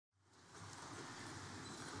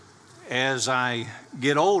as I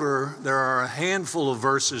get older, there are a handful of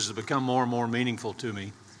verses that become more and more meaningful to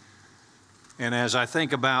me. And as I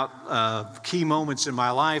think about key moments in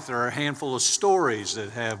my life, there are a handful of stories that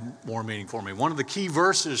have more meaning for me. One of the key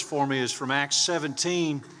verses for me is from Acts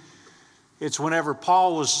 17. It's whenever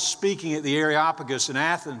Paul was speaking at the Areopagus in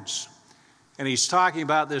Athens, and he's talking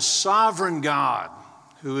about this sovereign God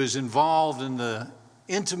who is involved in the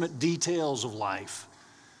intimate details of life.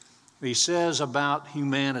 He says about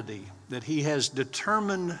humanity that he has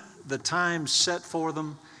determined the time set for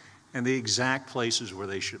them and the exact places where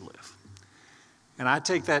they should live. And I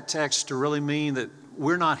take that text to really mean that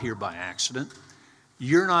we're not here by accident.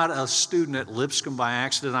 You're not a student at Lipscomb by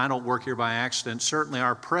accident. I don't work here by accident. Certainly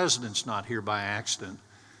our president's not here by accident.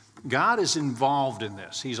 God is involved in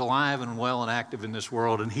this. He's alive and well and active in this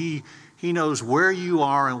world, and He knows where you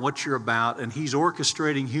are and what you're about, and He's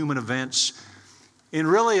orchestrating human events in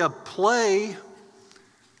really a play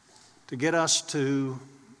to get us to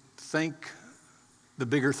think the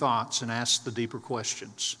bigger thoughts and ask the deeper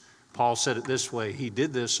questions. Paul said it this way: He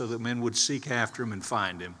did this so that men would seek after Him and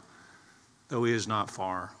find Him, though He is not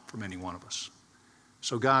far from any one of us.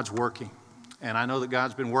 So God's working. And I know that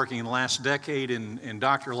God's been working in the last decade in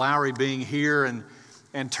Dr. Lowry being here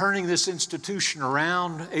and turning this institution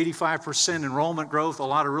around. 85% enrollment growth, a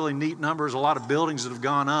lot of really neat numbers, a lot of buildings that have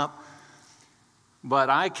gone up.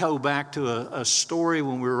 But I go back to a story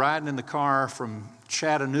when we were riding in the car from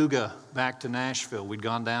Chattanooga back to Nashville. We'd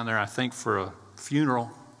gone down there, I think, for a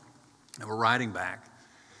funeral. And we're riding back.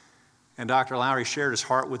 And Dr. Lowry shared his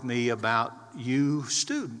heart with me about you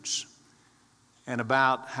students and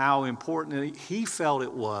about how important he felt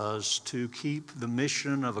it was to keep the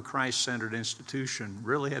mission of a Christ-centered institution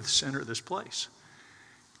really at the center of this place.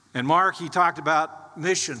 And Mark, he talked about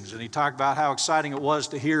missions, and he talked about how exciting it was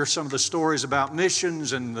to hear some of the stories about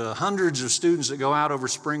missions and the hundreds of students that go out over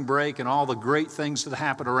spring break and all the great things that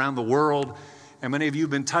happen around the world. And many of you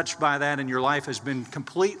have been touched by that, and your life has been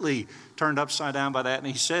completely turned upside down by that. And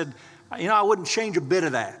he said, you know, I wouldn't change a bit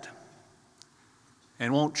of that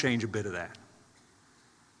and won't change a bit of that.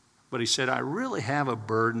 But he said, I really have a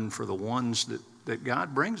burden for the ones that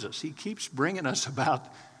God brings us. He keeps bringing us about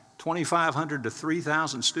 2,500 to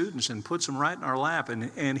 3,000 students and puts them right in our lap.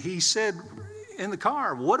 And he said in the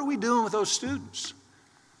car, what are we doing with those students?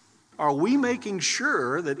 Are we making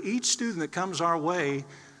sure that each student that comes our way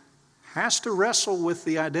has to wrestle with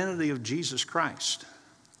the identity of Jesus Christ?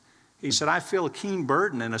 He said, I feel a keen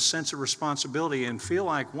burden and a sense of responsibility and feel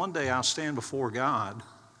like one day I'll stand before God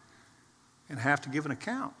and have to give an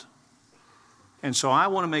account. And so I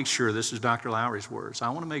want to make sure, this is Dr. Lowry's words, I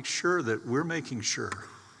want to make sure that we're making sure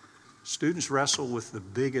students wrestle with the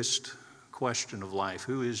biggest question of life.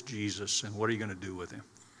 Who is Jesus and what are you going to do with Him?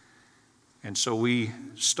 And so we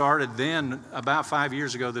started then, about 5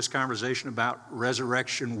 years ago, this conversation about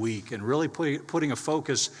Resurrection Week and really putting a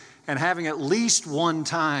focus and having at least one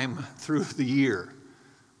time through the year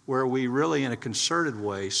where we really, in a concerted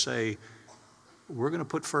way, say, we're going to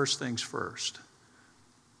put first things first.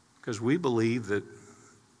 Because we believe that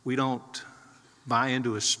we don't buy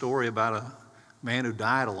into a story about a man who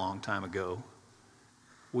died a long time ago.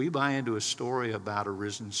 We buy into a story about a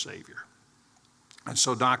risen Savior. And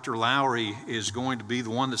so Dr. Lowry is going to be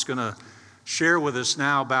the one that's going to share with us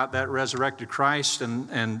now about that resurrected Christ.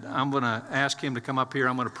 And I'm going to ask him to come up here.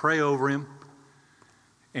 I'm going to pray over him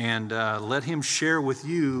and let him share with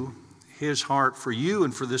you his heart for you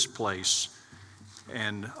and for this place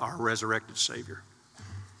and our resurrected Savior.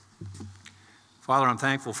 Father, I'm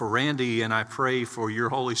thankful for Randy, and I pray for your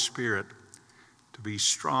Holy Spirit to be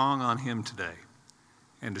strong on him today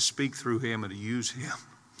and to speak through him and to use him.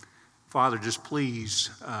 Father, just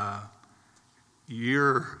please,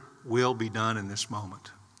 your will be done in this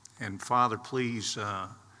moment. And Father, please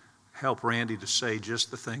help Randy to say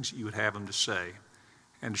just the things that you would have him to say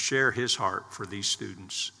and to share his heart for these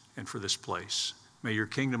students and for this place. May your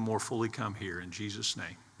kingdom more fully come here. In Jesus'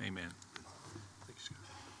 name, amen.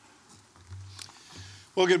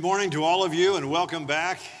 Well, good morning to all of you and welcome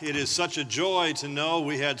back. It is such a joy to know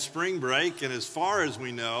we had spring break, and as far as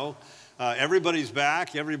we know, everybody's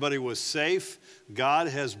back. Everybody was safe. God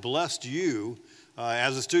has blessed you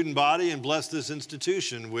as a student body and blessed this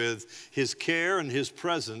institution with His care and His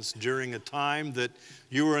presence during a time that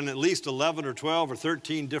you were in at least 11 or 12 or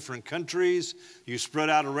 13 different countries. You spread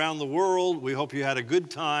out around the world. We hope you had a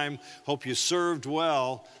good time. Hope you served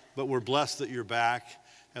well, but we're blessed that you're back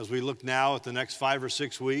as we look now at the next 5 or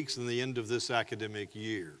 6 weeks and the end of this academic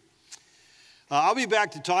year. I'll be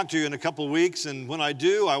back to talk to you in a couple of weeks, and when I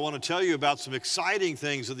do, I want to tell you about some exciting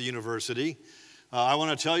things at the university. I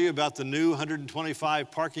want to tell you about the new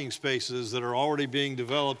 125 parking spaces that are already being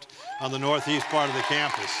developed on the northeast part of the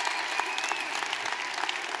campus.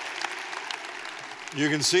 You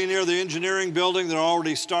can see near the engineering building, they're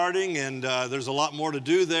already starting, and there's a lot more to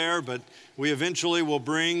do there, but we eventually will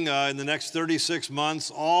bring, in the next 36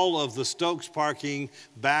 months, all of the Stokes parking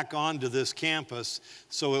back onto this campus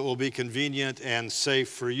so it will be convenient and safe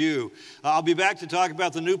for you. I'll be back to talk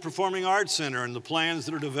about the new Performing Arts Center and the plans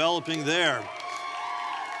that are developing there.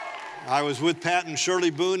 I was with Pat and Shirley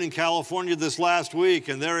Boone in California this last week,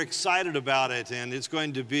 and they're excited about it, and it's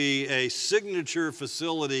going to be a signature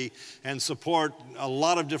facility and support a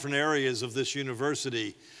lot of different areas of this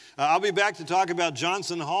university. I'll be back to talk about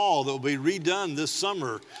Johnson Hall that will be redone this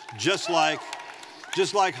summer, just like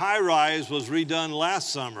High Rise was redone last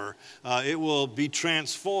summer. It will be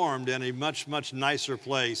transformed in a much, much nicer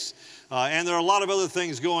place. And there are a lot of other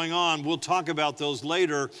things going on. We'll talk about those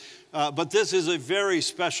later. But this is a very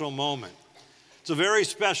special moment. It's a very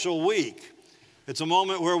special week. It's a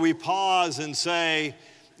moment where we pause and say,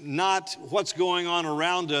 not what's going on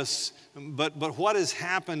around us, but what has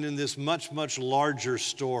happened in this much, much larger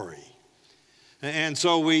story. And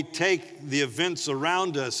so we take the events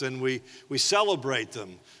around us and we celebrate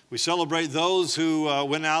them. We celebrate those who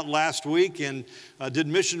went out last week and did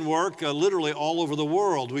mission work literally all over the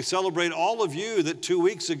world. We celebrate all of you that 2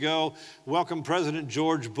 weeks ago welcomed President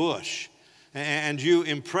George Bush. And you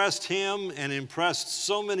impressed him and impressed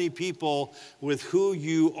so many people with who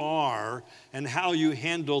you are and how you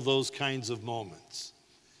handle those kinds of moments.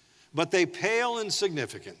 But they pale in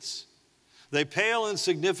significance. They pale in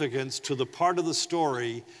significance to the part of the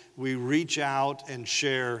story we reach out and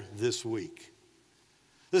share this week.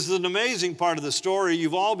 This is an amazing part of the story.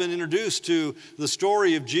 You've all been introduced to the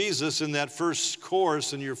story of Jesus in that first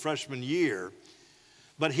course in your freshman year.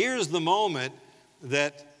 But here's the moment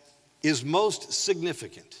that is most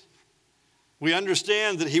significant. We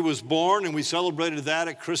understand that he was born, and we celebrated that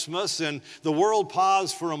at Christmas, and the world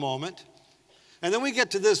paused for a moment. And then we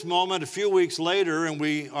get to this moment a few weeks later, and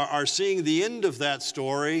we are seeing the end of that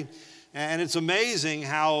story, and it's amazing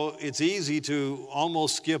how it's easy to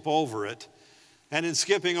almost skip over it, and in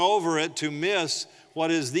skipping over it, to miss what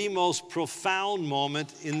is the most profound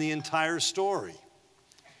moment in the entire story.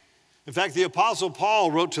 In fact, the Apostle Paul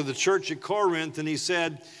wrote to the church at Corinth, and he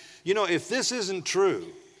said, you know, if this isn't true,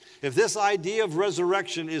 if this idea of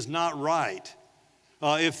resurrection is not right,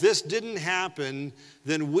 if this didn't happen,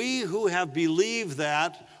 then we who have believed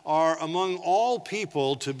that are among all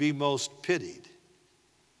people to be most pitied.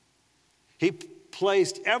 He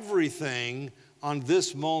placed everything on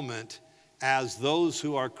this moment as those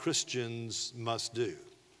who are Christians must do.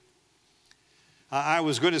 I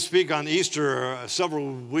was going to speak on Easter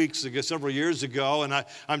several years ago, and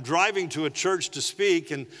I'm driving to a church to speak,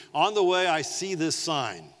 and on the way I see this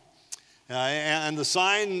sign. And the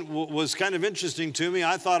sign was kind of interesting to me.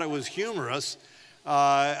 I thought it was humorous.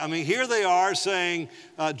 Here they are saying,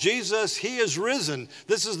 Jesus, he is risen.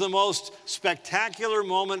 This is the most spectacular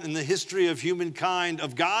moment in the history of humankind,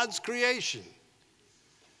 of God's creation.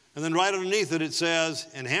 And then right underneath it, it says,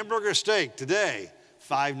 and hamburger steak today,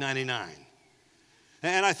 $5.99.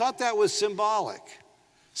 And I thought that was symbolic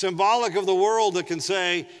of the world that can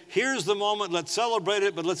say, here's the moment, let's celebrate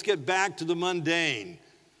it, but let's get back to the mundane.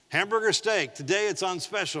 Hamburger steak, today it's on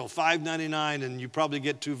special, $5.99, and you probably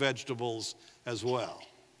get 2 vegetables as well.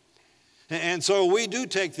 And so we do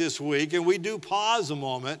take this week and we do pause a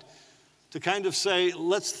moment to kind of say,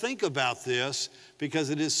 let's think about this because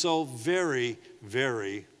it is so very,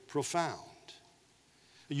 very profound.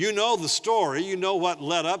 You know the story, you know what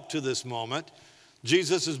led up to this moment.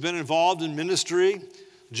 Jesus has been involved in ministry.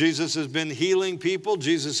 Jesus has been healing people.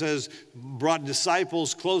 Jesus has brought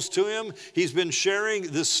disciples close to him. He's been sharing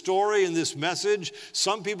this story and this message.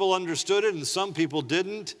 Some people understood it and some people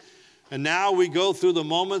didn't. And now we go through the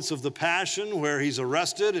moments of the passion where he's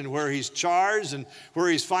arrested and where he's charged and where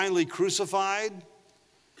he's finally crucified.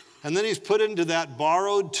 And then he's put into that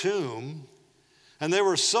borrowed tomb. And they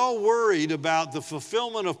were so worried about the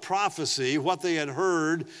fulfillment of prophecy, what they had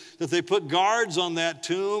heard, that they put guards on that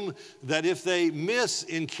tomb that if they miss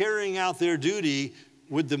in carrying out their duty,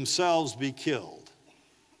 would themselves be killed.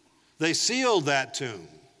 They sealed that tomb.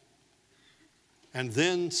 And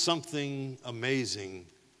then something amazing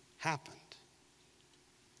happened.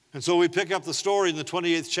 And so we pick up the story in the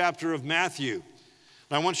 28th chapter of Matthew.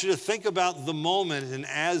 And I want you to think about the moment and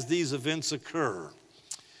as these events occur.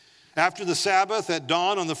 After the Sabbath, at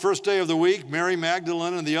dawn on the first day of the week, Mary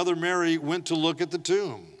Magdalene and the other Mary went to look at the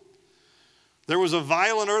tomb. There was a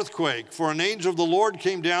violent earthquake, for an angel of the Lord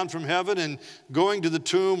came down from heaven and, going to the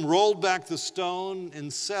tomb, rolled back the stone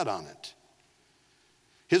and sat on it.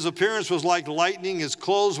 His appearance was like lightning. His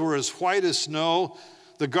clothes were as white as snow.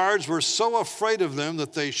 The guards were so afraid of them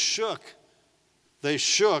that they shook. They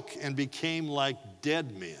shook and became like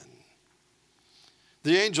dead men.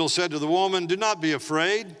 The angel said to the woman, "Do not be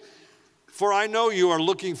afraid, for I know you are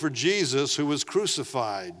looking for Jesus who was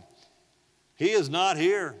crucified. He is not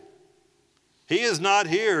here. He is not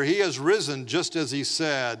here. He has risen just as he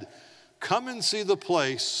said. Come and see the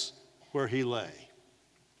place where he lay."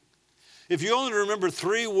 If you only remember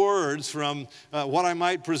 3 words from what I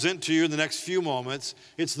might present to you in the next few moments,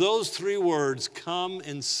 it's those 3 words, come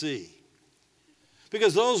and see.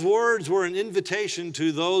 Because those words were an invitation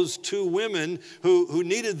to those 2 women who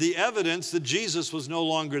needed the evidence that Jesus was no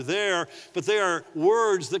longer there, but they are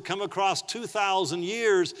words that come across 2,000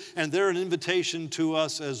 years, and they're an invitation to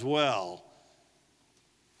us as well.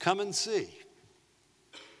 Come and see.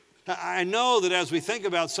 I know that as we think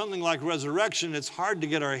about something like resurrection, it's hard to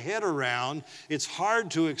get our head around. It's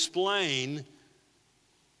hard to explain.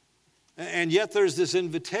 And yet there's this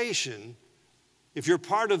invitation, if you're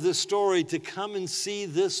part of this story, to come and see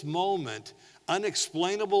this moment,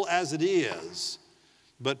 unexplainable as it is,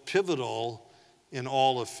 but pivotal in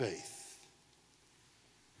all of faith.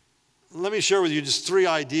 Let me share with you just 3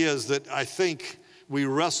 ideas that I think we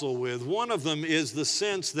wrestle with. One of them is the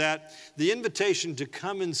sense that the invitation to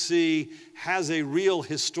come and see has a real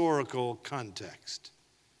historical context.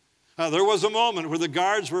 There was a moment where the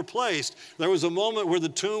guards were placed. There was a moment where the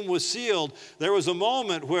tomb was sealed. There was a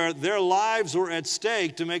moment where their lives were at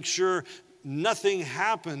stake to make sure nothing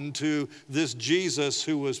happened to this Jesus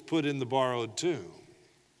who was put in the borrowed tomb.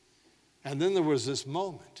 And then there was this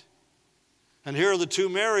moment. And here are the 2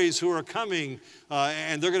 Marys who are coming,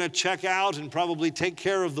 and they're going to check out and probably take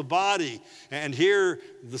care of the body. And here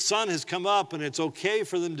the sun has come up, and it's okay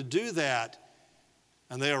for them to do that.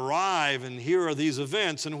 And they arrive, and here are these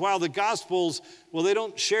events. And while the Gospels, well, they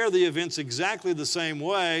don't share the events exactly the same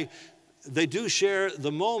way, they do share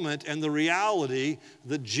the moment and the reality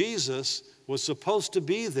that Jesus was supposed to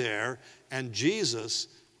be there, and Jesus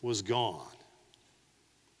was gone.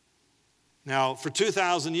 Now, for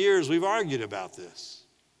 2,000 years, we've argued about this.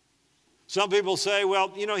 Some people say, well,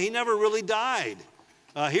 he never really died.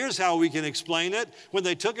 Here's how we can explain it. When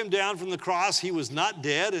they took him down from the cross, he was not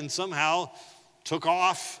dead and somehow took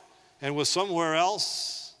off and was somewhere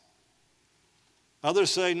else. Others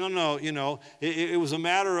say, no, it was a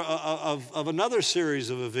matter of another series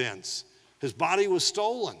of events. His body was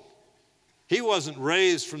stolen. He wasn't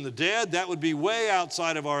raised from the dead. That would be way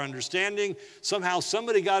outside of our understanding. Somehow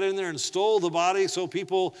somebody got in there and stole the body so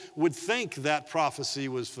people would think that prophecy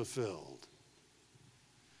was fulfilled.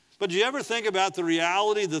 But do you ever think about the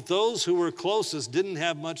reality that those who were closest didn't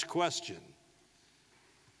have much question?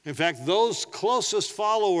 In fact, those closest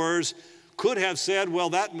followers could have said, well,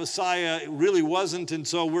 that Messiah really wasn't, and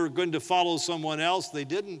so we're going to follow someone else. They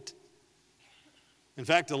didn't. In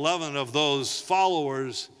fact, 11 of those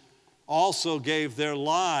followers also gave their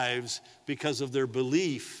lives because of their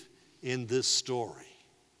belief in this story.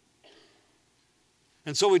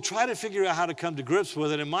 And so we try to figure out how to come to grips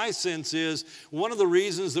with it. And my sense is one of the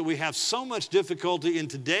reasons that we have so much difficulty in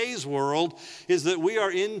today's world is that we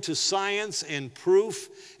are into science and proof.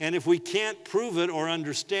 And if we can't prove it or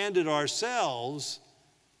understand it ourselves,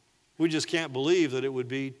 we just can't believe that it would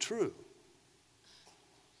be true.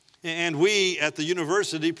 And we at the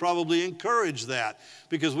university probably encourage that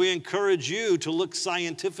because we encourage you to look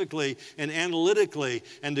scientifically and analytically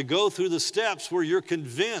and to go through the steps where you're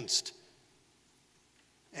convinced.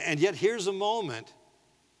 And yet here's a moment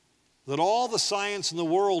that all the science in the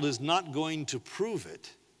world is not going to prove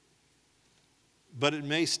it, but it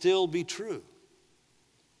may still be true.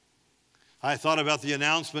 I thought about the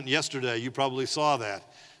announcement yesterday. You probably saw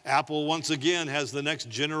that. Apple once again has the next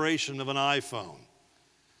generation of an iPhone.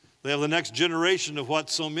 They have the next generation of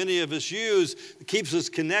what so many of us use, keeps us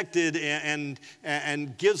connected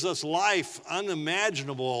and gives us life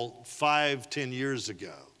unimaginable 5-10 years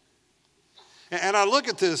ago. And I look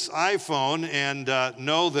at this iPhone and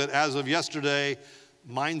know that as of yesterday,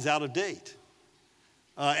 mine's out of date.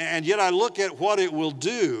 And yet I look at what it will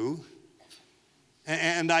do,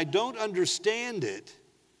 and I don't understand it,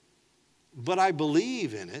 but I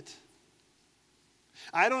believe in it.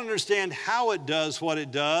 I don't understand how it does what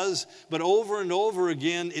it does, but over and over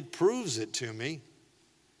again, it proves it to me.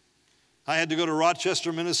 I had to go to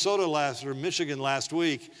Rochester, Michigan last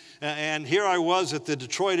week, and here I was at the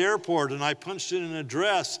Detroit airport, and I punched in an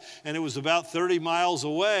address, and it was about 30 miles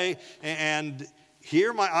away, and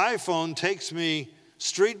here my iPhone takes me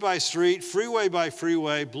street by street, freeway by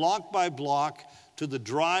freeway, block by block, to the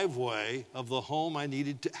driveway of the home I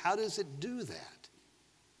needed to. How does it do that?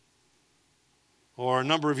 Or a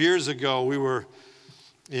number of years ago, we were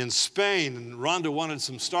in Spain, and Rhonda wanted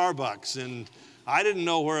some Starbucks, and I didn't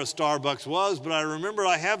know where a Starbucks was, but I remember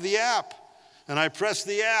I have the app, and I press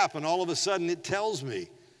the app, and all of a sudden it tells me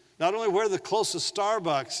not only where the closest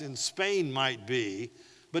Starbucks in Spain might be,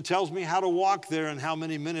 but tells me how to walk there and how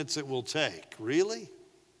many minutes it will take. Really?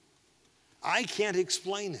 I can't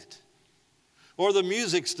explain it. Or the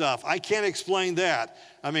music stuff, I can't explain that.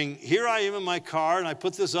 I mean, here I am in my car, and I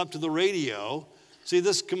put this up to the radio. See,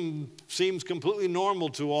 this seems completely normal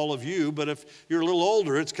to all of you, but if you're a little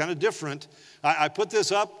older, it's kind of different. I put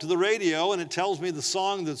this up to the radio, and it tells me the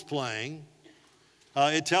song that's playing.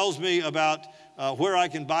 It tells me about where I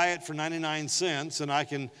can buy it for 99 cents, and I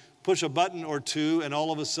can push a button or two, and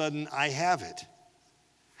all of a sudden, I have it.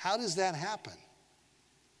 How does that happen?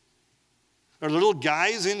 Are there little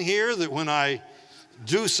guys in here that when I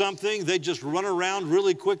do something, they just run around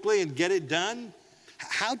really quickly and get it done?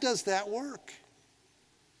 How does that work?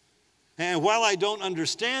 And while I don't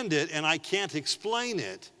understand it and I can't explain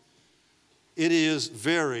it, it is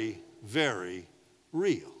very, very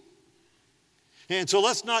real. And so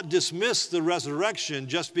let's not dismiss the resurrection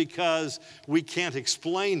just because we can't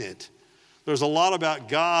explain it. There's a lot about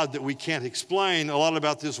God that we can't explain, a lot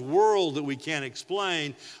about this world that we can't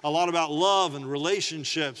explain, a lot about love and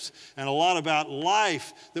relationships, and a lot about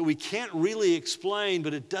life that we can't really explain,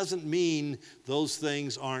 but it doesn't mean those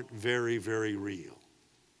things aren't very, very real.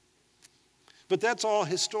 But that's all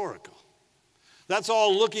historical. That's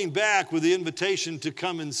all looking back with the invitation to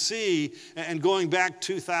come and see and going back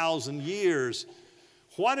 2,000 years.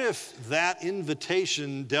 What if that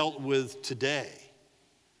invitation dealt with today?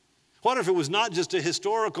 What if it was not just a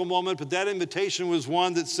historical moment, but that invitation was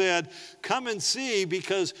one that said, come and see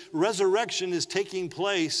because resurrection is taking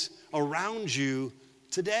place around you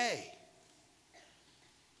today.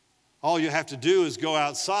 All you have to do is go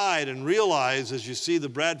outside and realize as you see the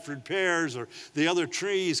Bradford pears or the other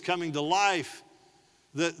trees coming to life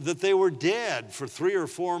that they were dead for 3 or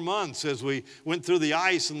 4 months as we went through the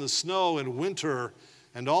ice and the snow and winter,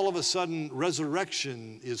 and all of a sudden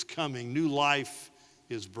resurrection is coming, new life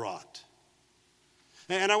is brought.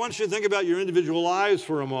 And I want you to think about your individual lives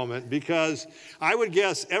for a moment, because I would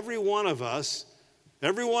guess every one of us,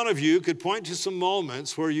 every one of you could point to some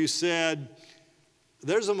moments where you said,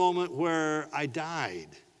 there's a moment where I died.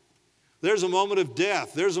 There's a moment of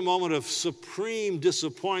death. There's a moment of supreme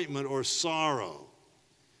disappointment or sorrow.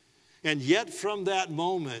 And yet from that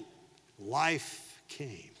moment, life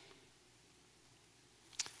came.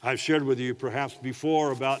 I've shared with you perhaps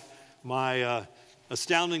before about my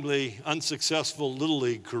astoundingly unsuccessful Little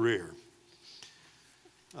League career.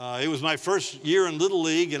 It was my first year in Little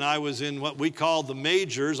League, and I was in what we call the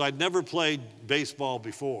majors. I'd never played baseball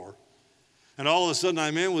before. And all of a sudden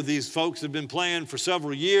I'm in with these folks that have been playing for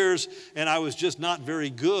several years, and I was just not very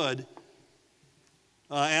good.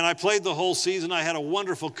 And I played the whole season. I had a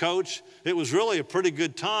wonderful coach. It was really a pretty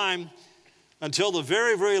good time. Until the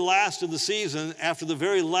very, very last of the season, after the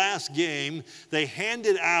very last game, they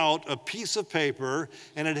handed out a piece of paper,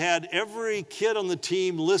 and it had every kid on the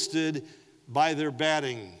team listed by their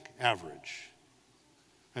batting average.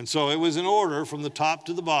 And so it was in order from the top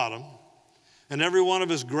to the bottom, and every one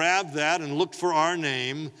of us grabbed that and looked for our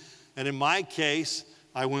name, and in my case,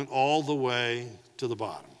 I went all the way to the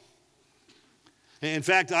bottom. In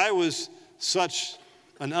fact, I was such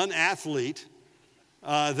an unathlete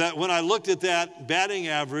that when I looked at that batting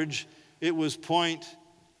average, it was .000.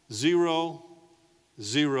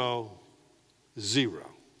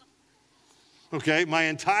 Okay, my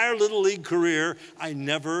entire Little League career, I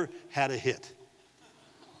never had a hit.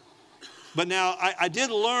 But now, I did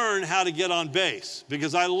learn how to get on base,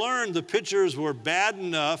 because I learned the pitchers were bad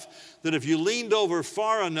enough that if you leaned over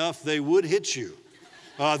far enough, they would hit you.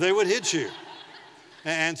 They would hit you.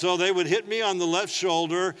 And so they would hit me on the left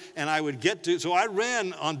shoulder, and I would get to, so I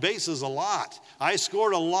ran on bases a lot. I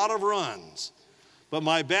scored a lot of runs, but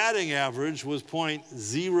my batting average was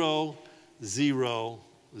 .000.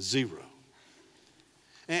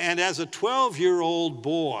 And as a 12-year-old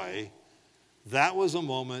boy, that was a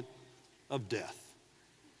moment of death.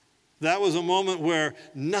 That was a moment where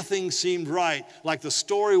nothing seemed right, like the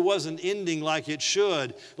story wasn't ending like it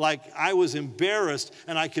should, like I was embarrassed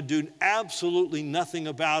and I could do absolutely nothing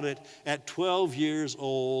about it at 12 years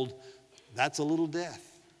old. That's a little death.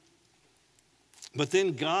 But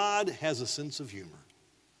then God has a sense of humor.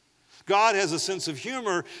 God has a sense of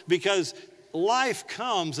humor because life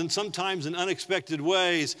comes, and sometimes in unexpected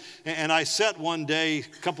ways. And I sat one day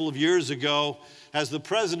a couple of years ago as the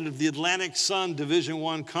president of the Atlantic Sun Division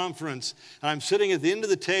I Conference. And I'm sitting at the end of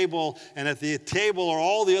the table, and at the table are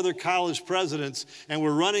all the other college presidents, and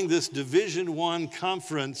we're running this Division I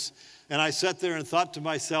conference. And I sat there and thought to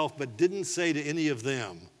myself, but didn't say to any of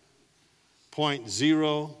them,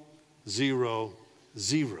 0.000.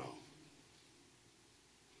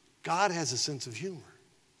 God has a sense of humor.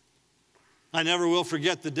 I never will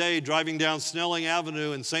forget the day driving down Snelling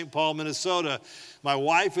Avenue in St. Paul, Minnesota. My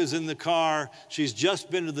wife is in the car. She's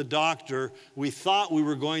just been to the doctor. We thought we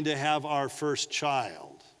were going to have our first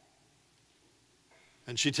child.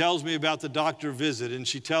 And she tells me about the doctor visit, and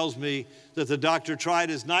she tells me that the doctor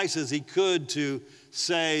tried as nice as he could to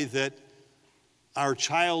say that our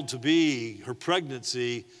child-to-be, her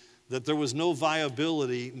pregnancy, that there was no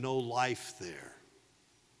viability, no life there.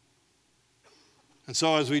 And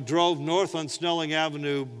so as we drove north on Snelling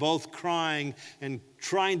Avenue, both crying and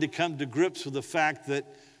trying to come to grips with the fact that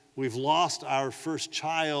we've lost our first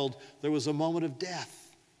child, there was a moment of death.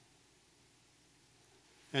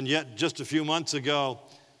 And yet, just a few months ago,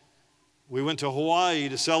 we went to Hawaii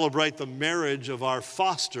to celebrate the marriage of our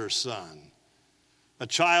foster son, a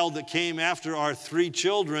child that came after our 3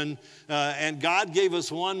 children, and God gave us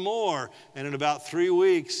one more. And in about 3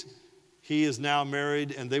 weeks, he is now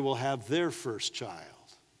married, and they will have their first child.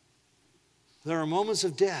 There are moments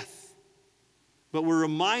of death, but we're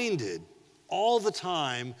reminded all the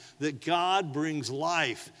time that God brings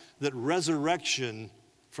life, that resurrection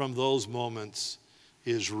from those moments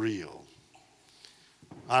is real.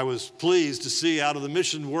 I was pleased to see out of the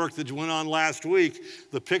mission work that went on last week,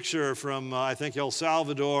 the picture from, I think, El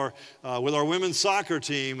Salvador with our women's soccer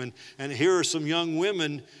team. And here are some young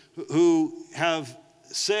women who have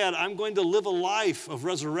said, I'm going to live a life of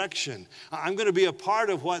resurrection. I'm going to be a part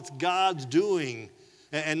of what God's doing,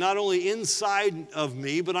 and not only inside of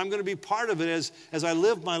me, but I'm going to be part of it as I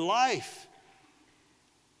live my life.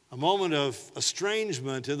 A moment of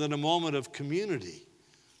estrangement, and then a moment of community,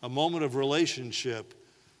 a moment of relationship,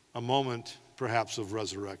 a moment perhaps of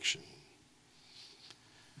resurrection.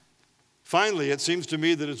 Finally, it seems to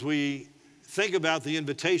me that as we think about the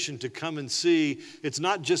invitation to come and see, it's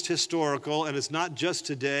not just historical and it's not just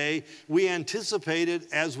today. We anticipate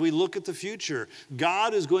it as we look at the future.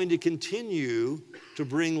 God is going to continue to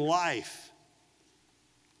bring life.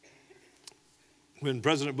 When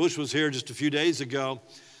President Bush was here just a few days ago,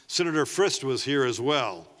 Senator Frist was here as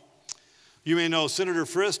well. You may know Senator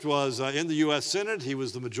Frist was in the U.S. Senate. He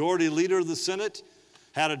was the majority leader of the Senate,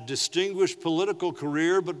 had a distinguished political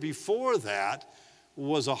career, but before that,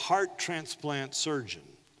 was a heart transplant surgeon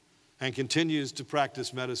and continues to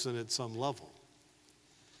practice medicine at some level.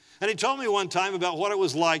 And he told me one time about what it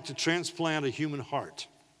was like to transplant a human heart.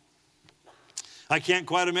 I can't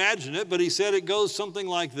quite imagine it, but he said it goes something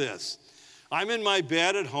like this. I'm in my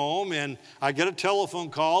bed at home, and I get a telephone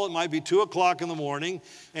call. It might be 2 o'clock in the morning,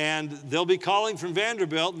 and they'll be calling from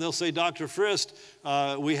Vanderbilt, and they'll say, Dr. Frist,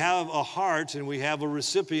 we have a heart, and we have a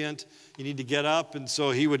recipient. You need to get up. And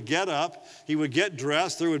so he would get up. He would get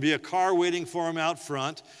dressed. There would be a car waiting for him out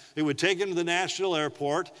front. It would take him to the Nashville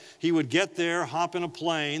airport. He would get there, hop in a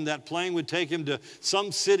plane. That plane would take him to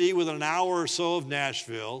some city within an hour or so of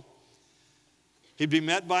Nashville. He'd be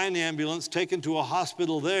met by an ambulance, taken to a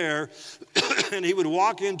hospital there, and he would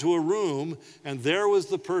walk into a room, and there was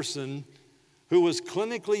the person who was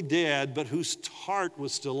clinically dead, but whose heart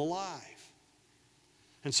was still alive.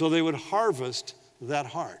 And so they would harvest that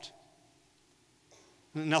heart.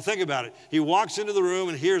 Now think about it. He walks into the room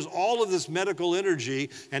and hears all of this medical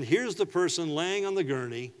energy, and here's the person laying on the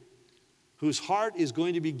gurney whose heart is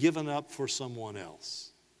going to be given up for someone else.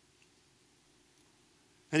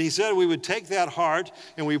 And he said we would take that heart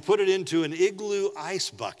and we put it into an igloo ice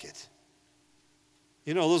bucket.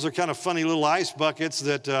 You know, those are kind of funny little ice buckets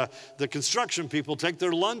that the construction people take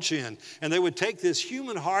their lunch in. And they would take this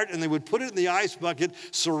human heart and they would put it in the ice bucket,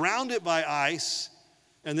 surround it by ice,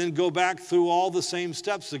 and then go back through all the same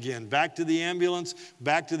steps again. Back to the ambulance,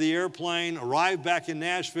 back to the airplane, arrive back in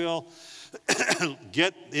Nashville,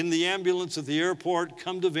 get in the ambulance at the airport,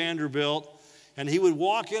 come to Vanderbilt, and he would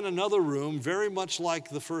walk in another room very much like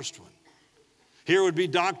the first one. Here would be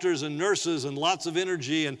doctors and nurses and lots of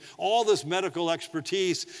energy and all this medical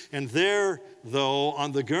expertise. And there, though,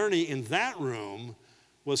 on the gurney in that room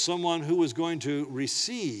was someone who was going to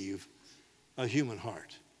receive a human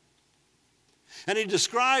heart. And he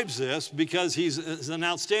describes this because he's an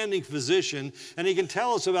outstanding physician, and he can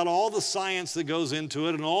tell us about all the science that goes into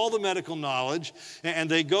it and all the medical knowledge. And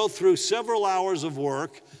they go through several hours of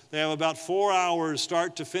work. They have about 4 hours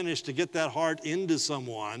start to finish to get that heart into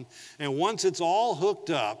someone. And once it's all hooked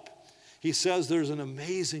up, he says there's an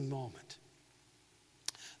amazing moment.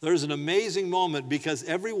 There's an amazing moment because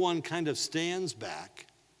everyone kind of stands back.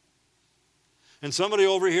 And somebody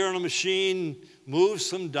over here on a machine moves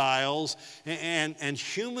some dials, and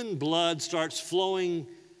human blood starts flowing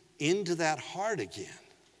into that heart again.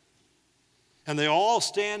 And they all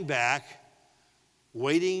stand back,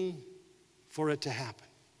 waiting for it to happen.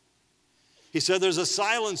 He said there's a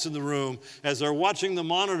silence in the room as they're watching the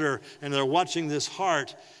monitor and they're watching this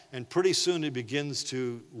heart, and pretty soon it begins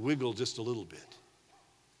to wiggle just a little bit.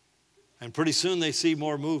 And pretty soon they see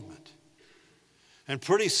more movement. And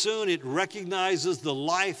pretty soon it recognizes the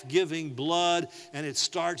life-giving blood, and it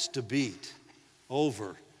starts to beat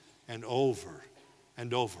over and over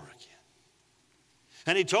and over again.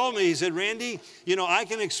 And he told me, he said, Randy, I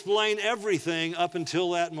can explain everything up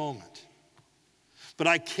until that moment. But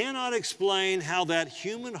I cannot explain how that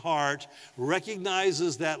human heart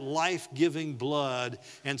recognizes that life-giving blood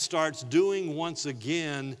and starts doing once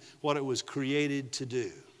again what it was created to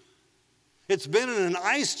do. It's been in an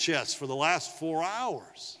ice chest for the last 4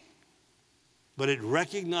 hours, but it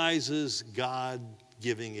recognizes God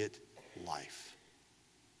giving it life.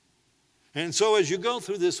 And so as you go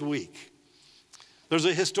through this week, there's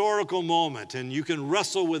a historical moment, and you can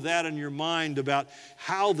wrestle with that in your mind about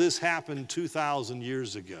how this happened 2,000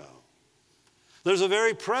 years ago. There's a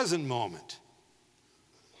very present moment.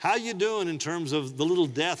 How you doing in terms of the little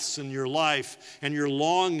deaths in your life and your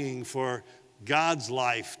longing for God's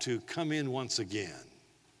life to come in once again?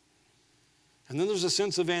 And then there's a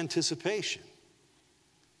sense of anticipation.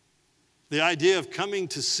 The idea of coming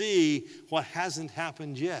to see what hasn't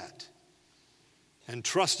happened yet and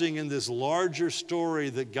trusting in this larger story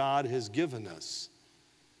that God has given us,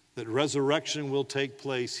 that resurrection will take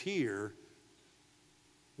place here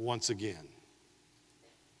once again.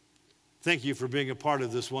 Thank you for being a part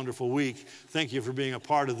of this wonderful week. Thank you for being a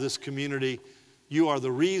part of this community. You are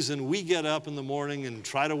the reason we get up in the morning and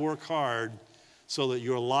try to work hard so that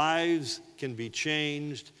your lives can be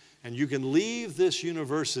changed and you can leave this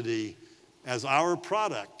university as our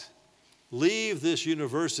product. Leave this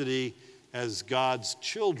university as God's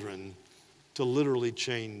children to literally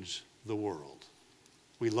change the world.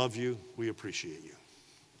 We love you. We appreciate you.